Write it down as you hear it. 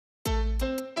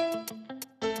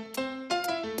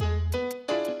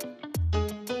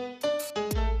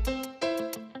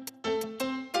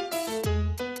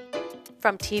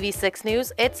From TV6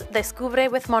 News, it's Descubre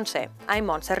with Monse. I'm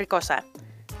Monse Ricosa.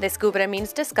 Descubre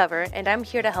means discover, and I'm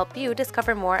here to help you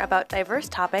discover more about diverse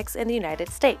topics in the United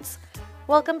States.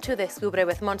 Welcome to Descubre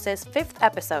with Monse's 5th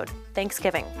episode,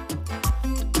 Thanksgiving.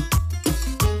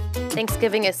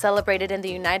 Thanksgiving is celebrated in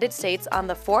the United States on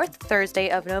the 4th Thursday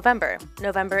of November.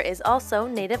 November is also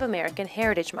Native American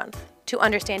Heritage Month. To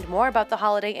understand more about the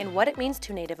holiday and what it means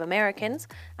to Native Americans,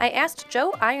 I asked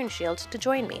Jo Ironshield to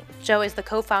join me. Jo is the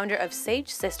co-founder of Sage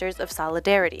Sisters of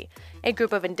Solidarity, a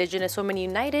group of Indigenous women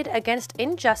united against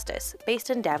injustice based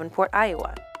in Davenport,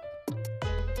 Iowa.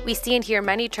 We see and hear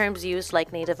many terms used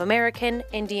like Native American,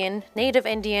 Indian, Native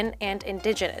Indian, and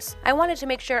Indigenous. I wanted to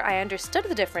make sure I understood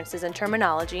the differences in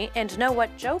terminology and know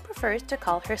what Jo prefers to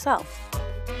call herself.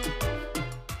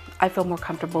 I feel more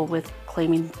comfortable with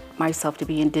claiming myself to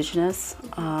be Indigenous.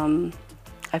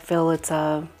 I feel it's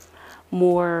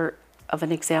more of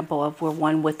an example of we're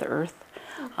one with the earth,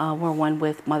 we're one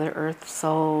with Mother Earth,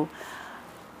 so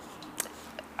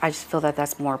I just feel that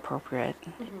that's more appropriate.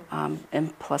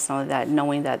 And plus not only that,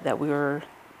 knowing that we were,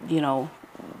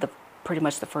 pretty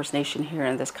much the first nation here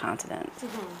in this continent.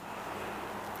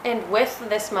 And with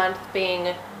this month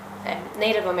being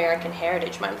Native American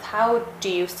Heritage Month, how do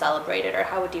you celebrate it, or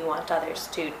how would you want others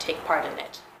to take part in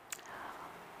it?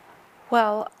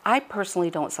 Well, I personally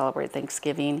don't celebrate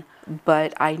Thanksgiving,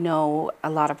 but I know a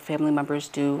lot of family members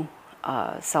do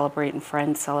celebrate and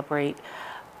friends celebrate.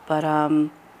 But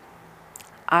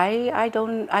I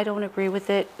don't agree with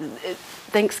it.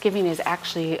 Thanksgiving is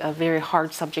actually a very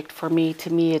hard subject for me.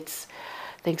 To me,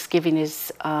 Thanksgiving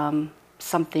is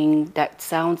something that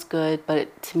sounds good,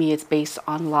 but to me it's based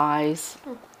on lies,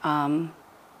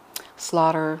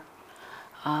 slaughter,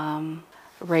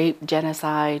 rape,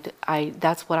 genocide.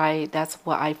 That's what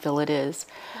I feel it is.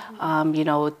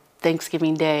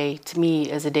 Thanksgiving Day to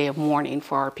me is a day of mourning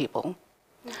for our people.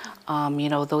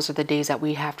 Those are the days that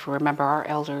we have to remember our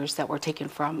elders that were taken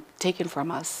from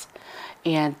us,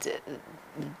 and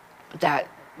that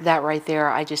right there,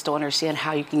 I just don't understand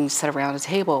how you can sit around a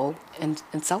table and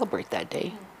celebrate that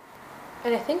day.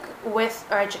 And I think with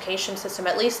our education system,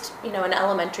 at least in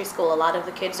elementary school, a lot of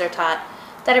the kids are taught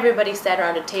that everybody sat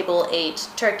around a table, ate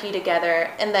turkey together,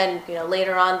 and then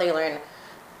later on they learn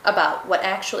about what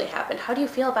actually happened. How do you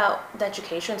feel about the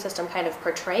education system kind of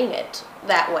portraying it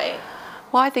that way?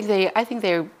 Well, I think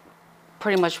they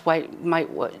pretty much what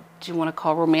you want to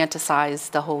call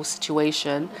romanticize the whole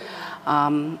situation.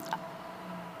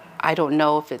 I don't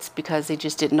know if it's because they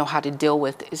just didn't know how to deal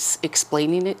with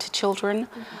explaining it to children,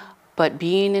 but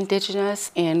being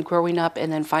Indigenous and growing up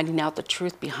and then finding out the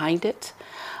truth behind it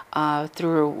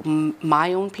through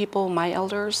my own people, my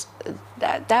elders,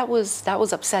 that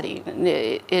was upsetting.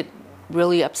 It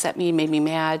really upset me, made me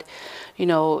mad. I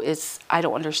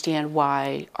don't understand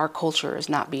why our culture is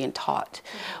not being taught.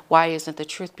 Why isn't the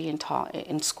truth being taught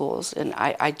in schools? And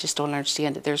I just don't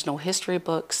understand that there's no history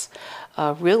books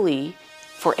really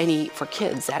for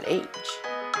kids that age.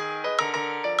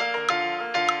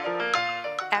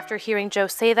 After hearing Jo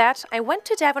say that, I went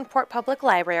to Davenport Public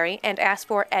Library and asked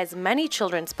for as many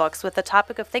children's books with the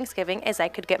topic of Thanksgiving as I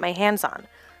could get my hands on.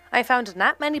 I found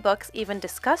not many books even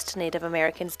discussed Native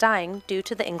Americans dying due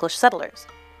to the English settlers.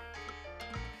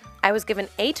 I was given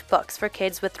 8 books for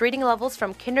kids with reading levels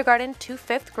from kindergarten to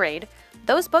 5th grade,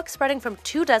 those books spreading from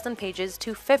 24 pages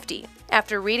to 50.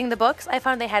 After reading the books, I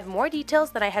found they had more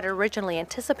details than I had originally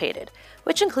anticipated,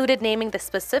 which included naming the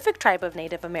specific tribe of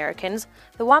Native Americans,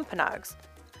 the Wampanoags.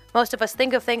 Most of us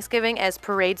think of Thanksgiving as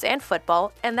parades and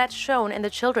football, and that's shown in the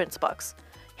children's books.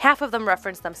 Half of them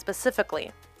reference them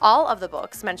specifically. All of the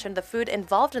books mention the food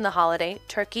involved in the holiday,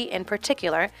 turkey in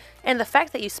particular, and the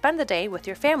fact that you spend the day with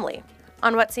your family.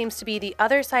 On what seems to be the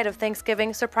other side of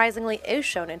Thanksgiving, surprisingly is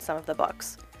shown in some of the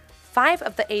books. 5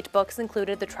 of the 8 books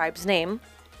included the tribe's name.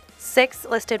 6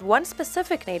 listed one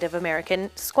specific Native American,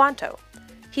 Squanto.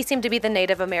 He seemed to be the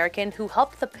Native American who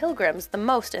helped the Pilgrims the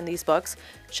most in these books,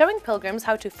 showing Pilgrims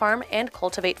how to farm and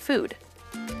cultivate food.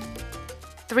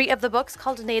 3 of the books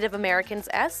called Native Americans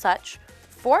as such.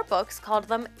 4 books called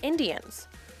them Indians.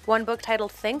 One book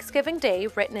titled Thanksgiving Day,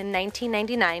 written in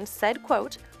 1999, said,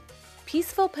 quote,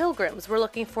 "Peaceful pilgrims were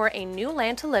looking for a new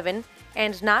land to live in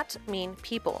and not mean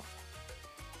people."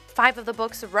 5 of the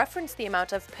books referenced the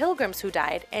amount of pilgrims who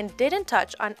died and didn't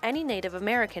touch on any Native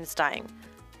Americans dying.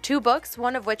 2 books,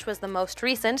 one of which was the most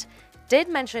recent, did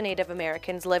mention Native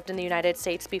Americans lived in the United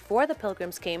States before the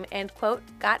Pilgrims came and, quote,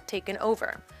 got taken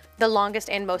over. The longest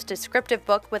and most descriptive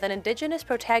book with an Indigenous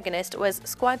protagonist was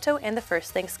Squanto and the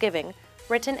First Thanksgiving,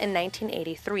 written in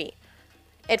 1983.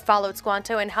 It followed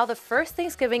Squanto and how the first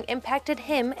Thanksgiving impacted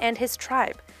him and his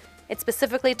tribe. It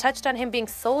specifically touched on him being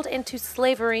sold into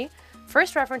slavery,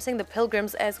 first referencing the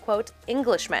Pilgrims as, quote,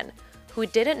 Englishmen who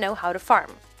didn't know how to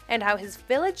farm, and how his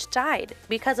village died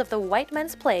because of the white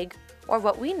men's plague, or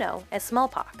what we know as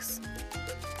smallpox.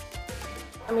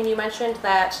 I mean, you mentioned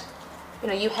that,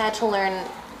 you had to learn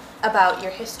about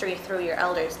your history through your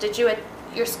elders. Did you, at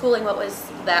your schooling, what was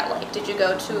that like? Did you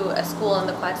go to a school in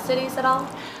the Quad Cities at all?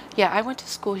 Yeah, I went to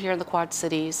school here in the Quad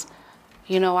Cities.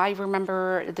 I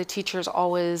remember the teachers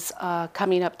always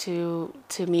coming up to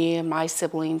me and my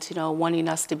siblings, wanting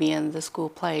us to be in the school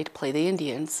play to play the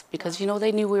Indians because,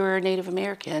 they knew we were Native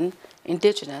American,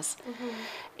 indigenous.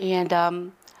 And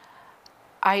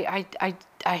I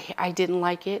didn't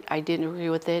like it. I didn't agree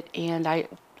with it. And I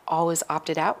always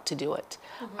opted out to do it.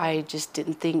 I just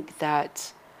didn't think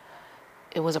that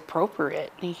it was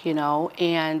appropriate,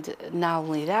 and not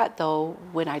only that though,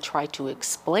 when I tried to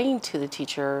explain to the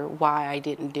teacher why I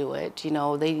didn't do it,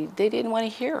 they didn't want to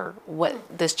hear what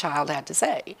this child had to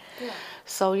say. Yeah.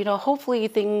 So, hopefully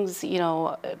things,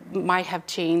 might have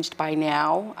changed by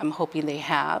now. I'm hoping they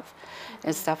have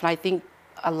and stuff. And I think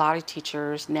a lot of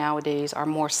teachers nowadays are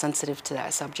more sensitive to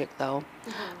that subject though.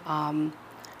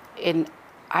 And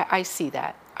I see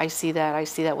that. I see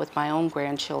that with my own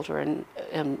grandchildren.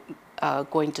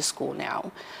 Going to school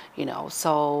now,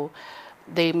 so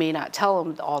they may not tell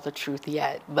them all the truth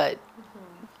yet, but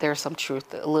there's some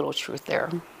truth, a little truth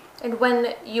there. And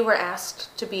when you were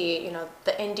asked to be,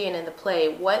 the Indian in the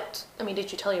play,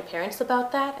 did you tell your parents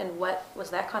about that, and what was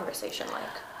that conversation like?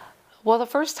 Well, the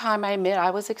first time I admit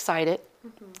I was excited.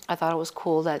 I thought it was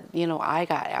cool that, I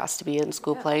got asked to be in the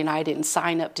school play, and I didn't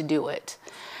sign up to do it.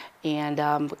 And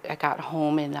I got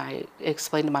home and I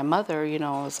explained to my mother,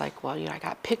 I was like, well, I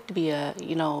got picked to be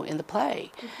in the play.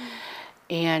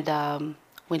 And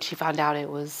when she found out it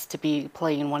was to be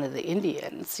playing one of the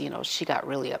Indians, she got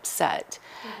really upset.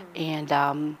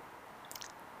 And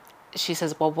she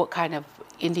says, well, what kind of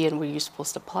Indian were you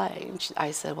supposed to play? And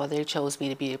I said, well, they chose me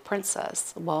to be a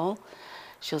princess. Well,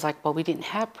 she was like, well, we didn't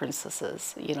have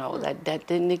princesses, that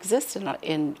didn't exist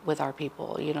with our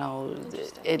people,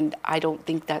 and I don't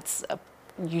think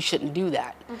you shouldn't do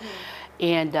that.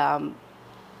 And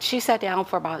she sat down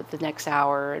for about the next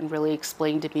hour and really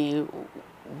explained to me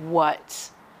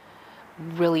what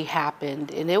really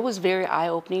happened. And it was very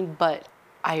eye-opening, but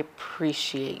I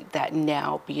appreciate that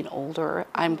now, being older.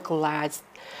 I'm glad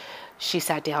she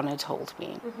sat down and told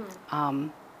me. I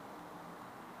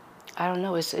don't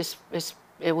know,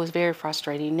 it was very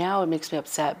frustrating. Now it makes me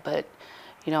upset, but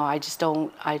I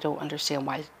don't understand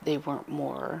why they weren't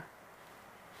more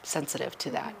sensitive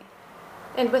to that.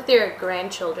 And with your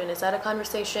grandchildren, is that a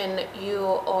conversation you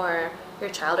or your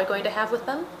child are going to have with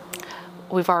them?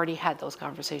 We've already had those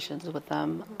conversations with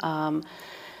them.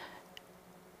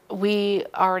 We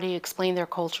already explained their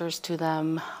cultures to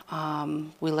them.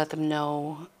 We let them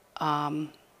know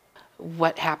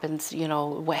what happens,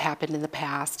 what happened in the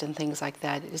past and things like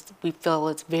that. We feel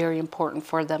it's very important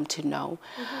for them to know.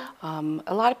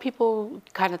 A lot of people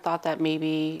kind of thought that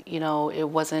maybe, it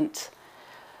wasn't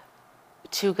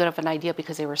too good of an idea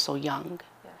because they were so young.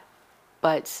 Yeah.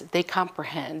 But they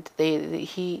comprehend.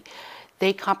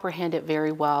 They comprehend it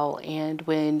very well, and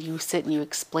when you sit and you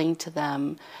explain to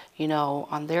them,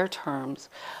 on their terms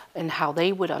and how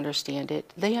they would understand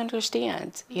it, they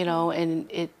understand,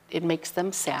 and it makes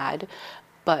them sad,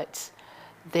 but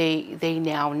they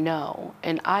now know.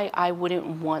 And I wouldn't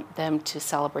want them to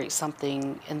celebrate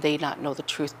something and they not know the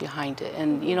truth behind it.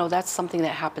 And, that's something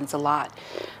that happens a lot.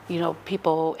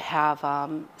 People have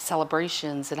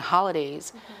celebrations and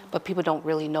holidays, but people don't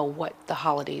really know what the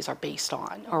holidays are based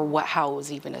on or how it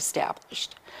was even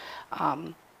established.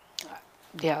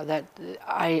 That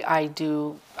I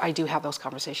do have those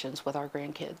conversations with our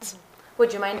grandkids.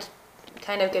 Would you mind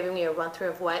kind of giving me a run through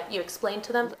of what you explained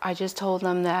to them? I just told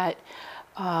them that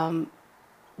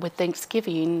with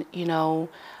Thanksgiving,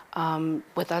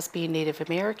 with us being Native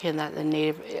American, that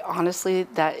honestly,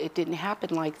 that it didn't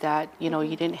happen like that. You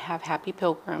didn't have happy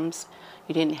Pilgrims,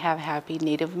 you didn't have happy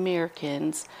Native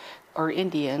Americans or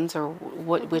Indians or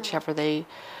whichever they.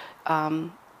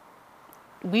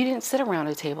 We didn't sit around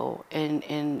a table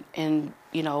and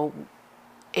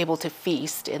able to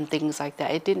feast and things like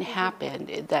that. It didn't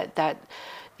happen. That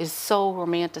is so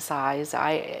romanticized.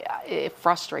 It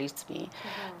frustrates me.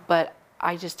 But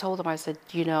I just told them, I said,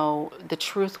 the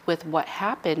truth with what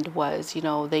happened was,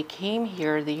 they came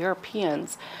here, the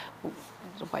Europeans,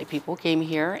 the white people came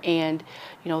here, and,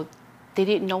 they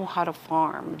didn't know how to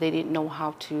farm. They didn't know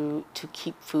how to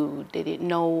keep food. They didn't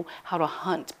know how to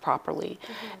hunt properly.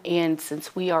 And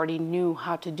since we already knew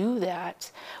how to do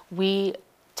that, we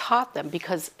taught them,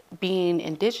 because being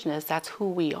indigenous, that's who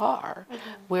we are.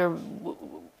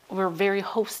 we're very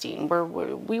hosting.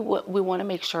 We want to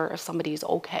make sure if somebody's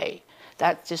okay.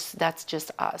 That's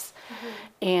just us.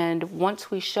 And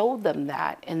once we showed them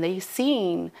that, and they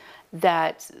seen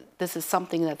that this is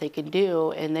something that they can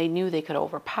do, and they knew they could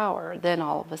overpower, then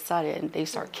all of a sudden they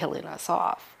start killing us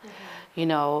off. You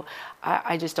know,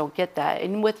 I just don't get that.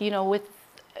 And with, you know, with,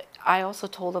 I also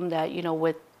told them that, you know,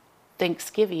 with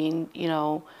Thanksgiving, you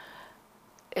know,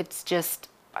 it's just,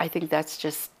 I think that's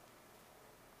just,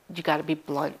 you got to be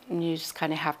blunt, and you just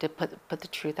kind of have to put the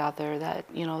truth out there that,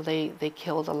 you know, they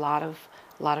killed a lot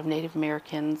of Native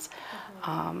Americans,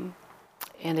 and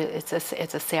it's a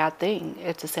sad thing.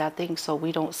 It's a sad thing. So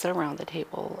we don't sit around the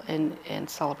table and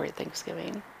celebrate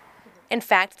Thanksgiving. In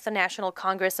fact, the National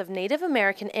Congress of Native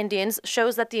American Indians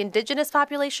shows that the indigenous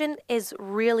population is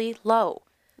really low.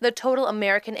 The total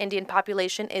American Indian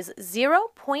population is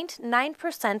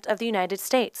 0.9% of the United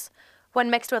States. When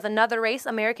mixed with another race,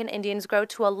 American Indians grow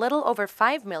to a little over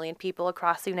 5 million people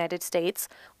across the United States,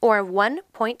 or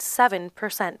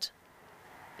 1.7%.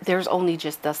 There's only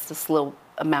just this little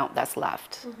amount that's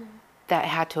left. That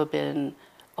had to have been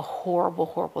a horrible,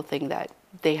 horrible thing that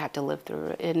they had to live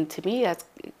through. And to me,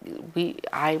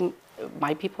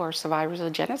 my people are survivors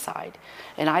of genocide,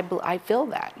 and I feel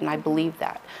that, and I believe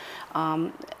that.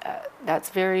 That's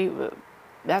very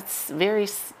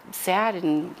sad,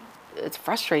 and it's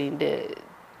frustrating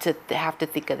to have to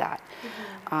think of that.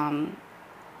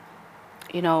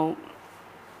 You know,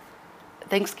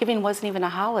 Thanksgiving wasn't even a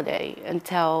holiday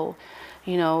until,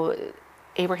 you know,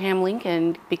 Abraham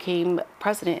Lincoln became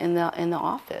president in the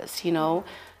office, you know.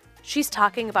 She's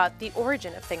talking about the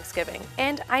origin of Thanksgiving,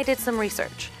 and I did some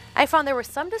research. I found there were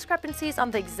some discrepancies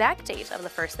on the exact date of the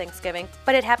first Thanksgiving,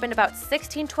 but it happened about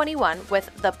 1621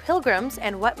 with the Pilgrims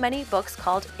and what many books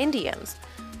called Indians.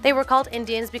 They were called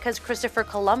Indians because Christopher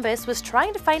Columbus was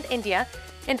trying to find India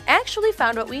and actually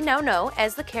found what we now know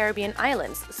as the Caribbean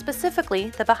islands, specifically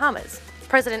the Bahamas.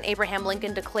 President Abraham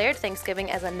Lincoln declared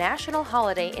Thanksgiving as a national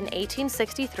holiday in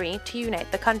 1863 to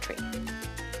unite the country.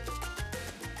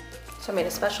 So, I mean,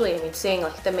 especially, seeing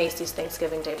like the Macy's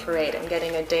Thanksgiving Day Parade and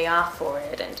getting a day off for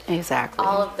it, and exactly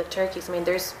all of the turkeys. I mean,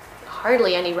 there's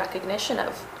hardly any recognition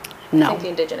of No. I think, the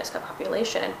indigenous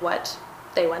population and what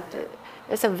they went through.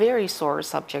 It's a very sore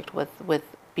subject with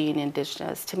being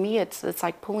indigenous. To me, it's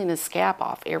like pulling a scab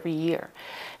off every year.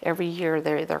 Every year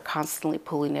they're constantly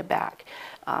pulling it back,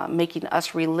 making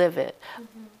us relive it.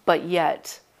 But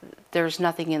yet there's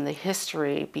nothing in the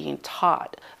history being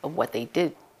taught of what they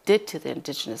did to the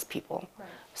indigenous people. Right.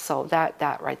 So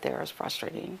that right there is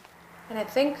frustrating. And I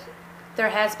think there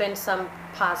has been some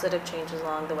positive changes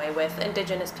along the way with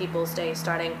Indigenous Peoples Day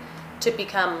starting to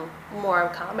become more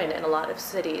common in a lot of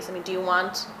cities. I mean,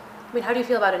 how do you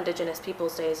feel about Indigenous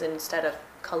Peoples Days instead of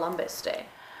Columbus Day?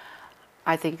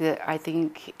 I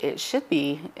think it should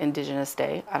be Indigenous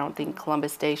Day. I don't think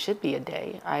Columbus Day should be a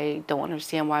day. I don't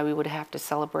understand why we would have to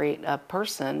celebrate a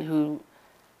person who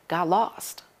got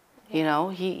lost. You know,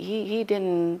 he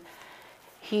didn't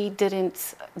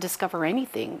discover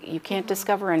anything. You can't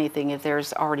discover anything if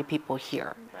there's already people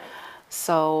here. Right.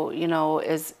 So, you know,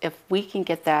 if we can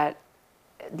get that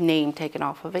name taken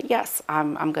off of it, yes,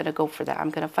 I'm going to go for that. I'm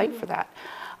going to fight for that.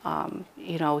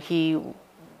 You know, he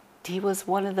was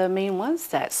one of the main ones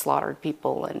that slaughtered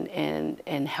people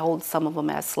and held some of them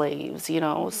as slaves, you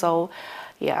know. So,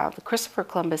 yeah, the Christopher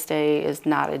Columbus Day is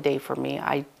not a day for me.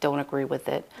 I don't agree with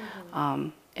it.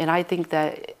 And I think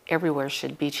that everywhere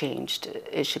should be changed.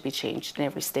 It should be changed in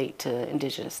every state to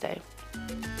Indigenous Day.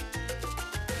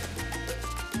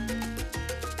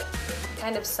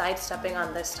 Kind of sidestepping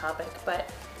on this topic, but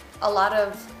a lot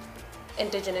of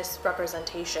Indigenous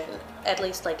representation, at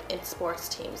least like in sports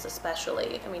teams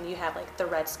especially. I mean, you have like the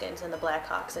Redskins and the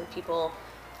Blackhawks and people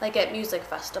like at music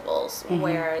festivals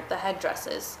where the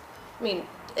headdresses, I mean,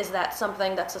 is that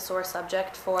something that's a sore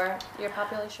subject for your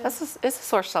population? It's a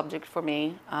sore subject for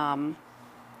me.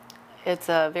 It's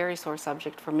a very sore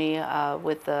subject for me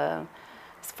with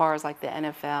as far as like the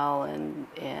NFL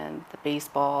and the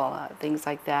baseball, things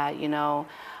like that, you know.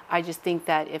 I just think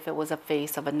that if it was a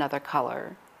face of another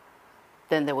color,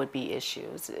 then there would be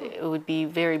issues. It would be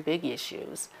very big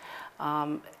issues.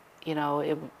 You know,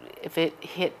 if it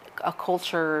hit a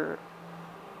culture,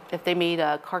 if they made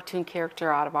a cartoon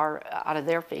character out of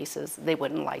their faces, they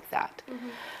wouldn't like that.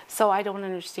 So I don't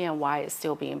understand why it's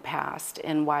still being passed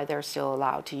and why they're still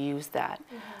allowed to use that.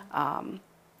 And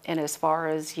as far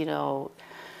as, you know,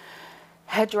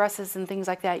 headdresses and things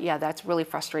like that, yeah, that's really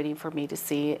frustrating for me to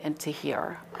see and to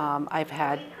hear. I've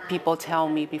had people tell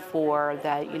me before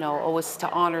that, you know, oh, it's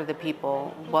to honor the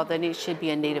people. Well, then it should be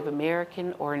a Native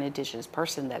American or an Indigenous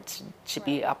person that should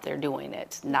be up there doing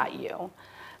it, not you.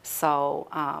 So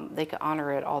they could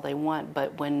honor it all they want,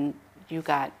 but when you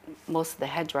got most of the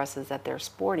headdresses that they're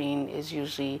sporting is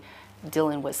usually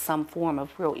dealing with some form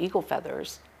of real eagle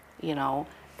feathers, you know,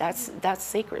 that's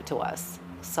sacred to us.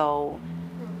 So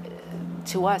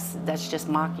to us, that's just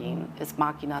mocking. It's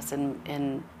mocking us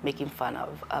and making fun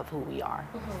of who we are.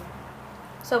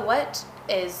 So what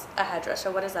is a headdress,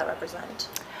 or what does that represent?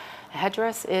 A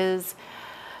headdress is,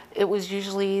 it was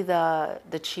usually the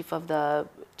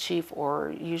chief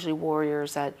or usually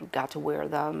warriors that got to wear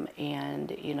them,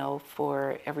 and you know,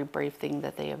 for every brave thing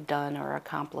that they have done or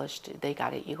accomplished, they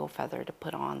got an eagle feather to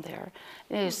put on there.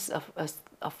 It is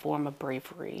a form of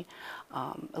bravery,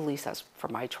 at least that's for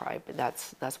my tribe.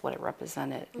 That's what it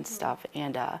represented and stuff,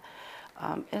 and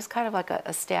it's kind of like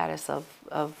a status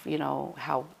of you know,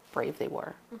 how brave they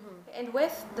were. And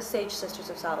with the Sage Sisters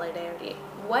of Solidarity,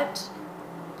 what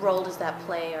role does that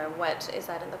play, or what is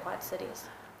that in the Quad Cities?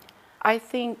 I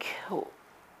think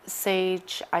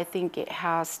Sage, I think it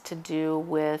has to do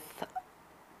with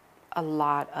a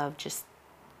lot of just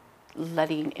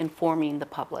informing the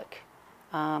public.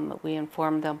 We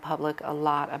inform the public a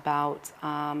lot about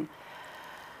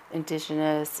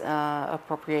indigenous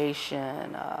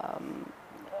appropriation,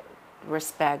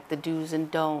 respect, the do's and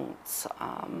don'ts,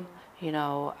 you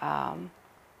know,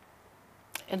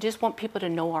 and just want people to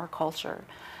know our culture.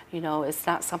 You know, it's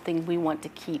not something we want to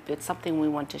keep, it's something we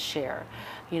want to share.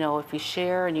 You know, if you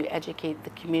share and you educate the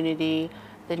community,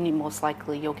 then most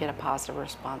likely you'll get a positive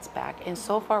response back. And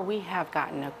so far we have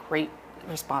gotten a great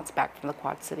response back from the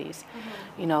Quad Cities.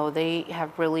 You know, they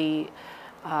have really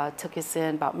took us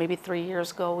in about maybe 3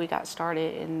 years ago we got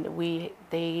started, and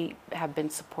they have been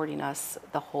supporting us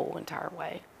the whole entire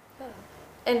way.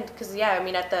 And because, yeah, I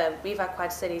mean, at the Viva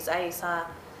Quad Cities, I saw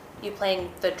you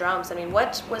playing the drums. I mean,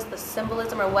 what was the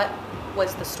symbolism, or what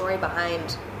was the story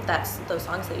behind those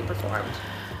songs that you performed?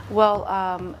 Well,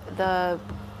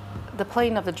 the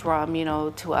playing of the drum, you know,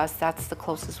 to us, that's the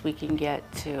closest we can get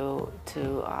to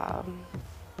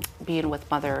being with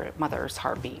mother's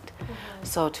heartbeat.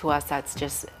 So to us, that's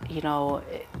just, you know,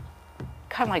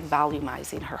 kind of like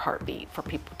volumizing her heartbeat for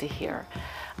people to hear.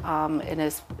 And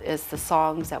as the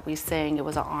songs that we sang, it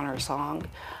was an honor song,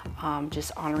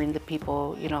 just honoring the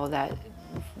people, you know, that,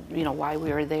 you know, why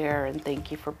we were there, and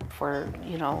thank you for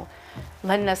you know,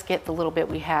 letting us get the little bit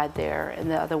we had there.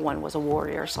 And the other one was a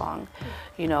warrior song,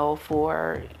 you know,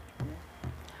 for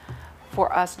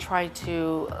us trying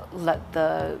to let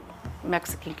the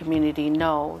Mexican community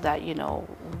know that, you know,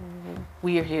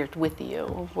 we are here with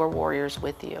you, we're warriors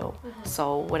with you.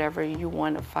 So whatever you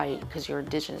want to fight, because you're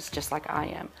indigenous just like I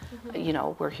am, you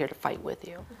know, we're here to fight with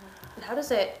you. And how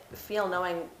does it feel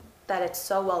knowing that it's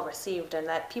so well received, and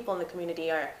that people in the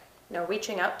community are, you know,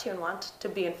 reaching out to you and want to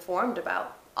be informed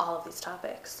about all of these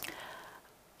topics?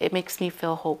 It makes me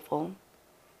feel hopeful.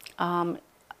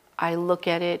 I look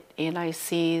at it and I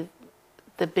see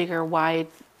the bigger, wide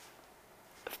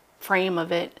frame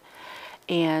of it,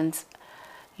 and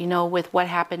you know, with what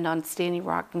happened on Standing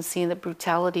Rock and seeing the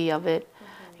brutality of it,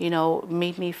 you know,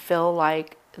 made me feel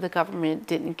like the government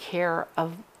didn't care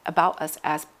about us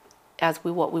as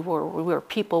what we were. We were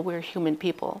people, we were human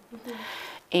people.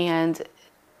 And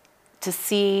to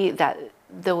see that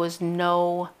there was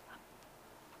no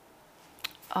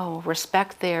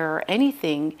respect there or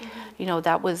anything, you know,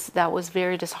 that was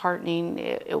very disheartening.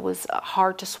 It was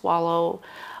hard to swallow,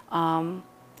 and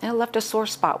it left a sore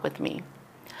spot with me.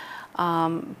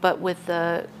 But with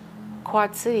the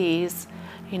Quad Cities,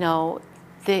 you know,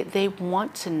 they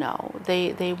want to know.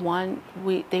 They want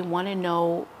to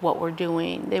know what we're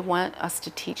doing. They want us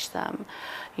to teach them,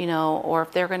 you know. Or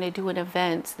if they're going to do an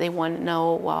event, they want to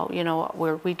know, well, you know,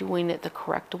 were we doing it the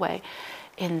correct way?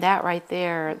 And that right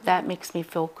there, that makes me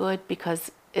feel good,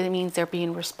 because it means they're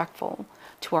being respectful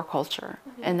to our culture,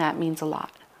 and that means a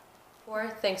lot. For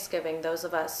Thanksgiving, those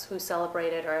of us who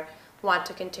celebrate it or want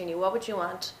to continue, what would you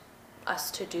want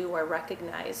us to do or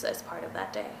recognize as part of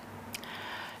that day?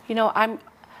 You know,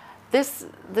 this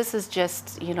is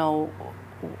just, you know,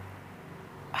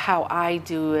 how I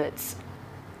do it.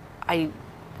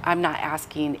 I'm not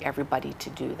asking everybody to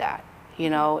do that. You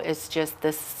know, it's just,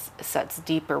 this sets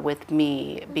deeper with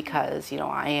me because, you know,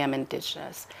 I am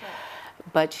indigenous.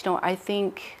 But, you know, I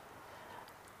think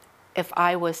if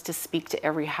I was to speak to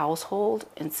every household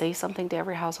and say something to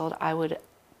every household, I would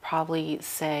probably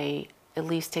say, at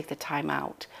least take the time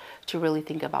out to really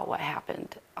think about what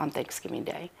happened on Thanksgiving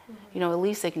Day. You know, at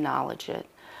least acknowledge it.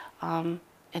 And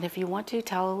if you want to,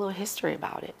 tell a little history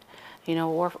about it, you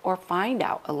know, or find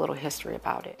out a little history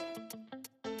about it.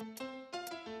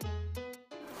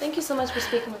 Thank you so much for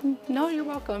speaking with me. No, you're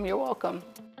welcome. You're welcome.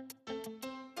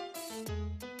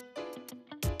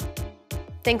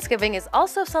 Thanksgiving is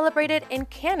also celebrated in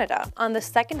Canada on the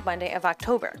second Monday of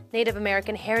October. Native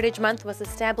American Heritage Month was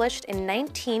established in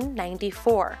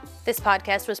 1994. This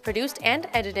podcast was produced and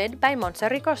edited by Montse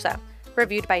Ricosa,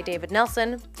 reviewed by David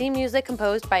Nelson, theme music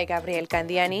composed by Gabriel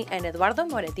Candiani and Eduardo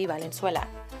Moretti Valenzuela.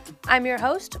 I'm your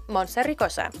host, Montse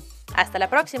Ricosa. Hasta la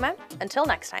próxima. Until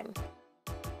next time.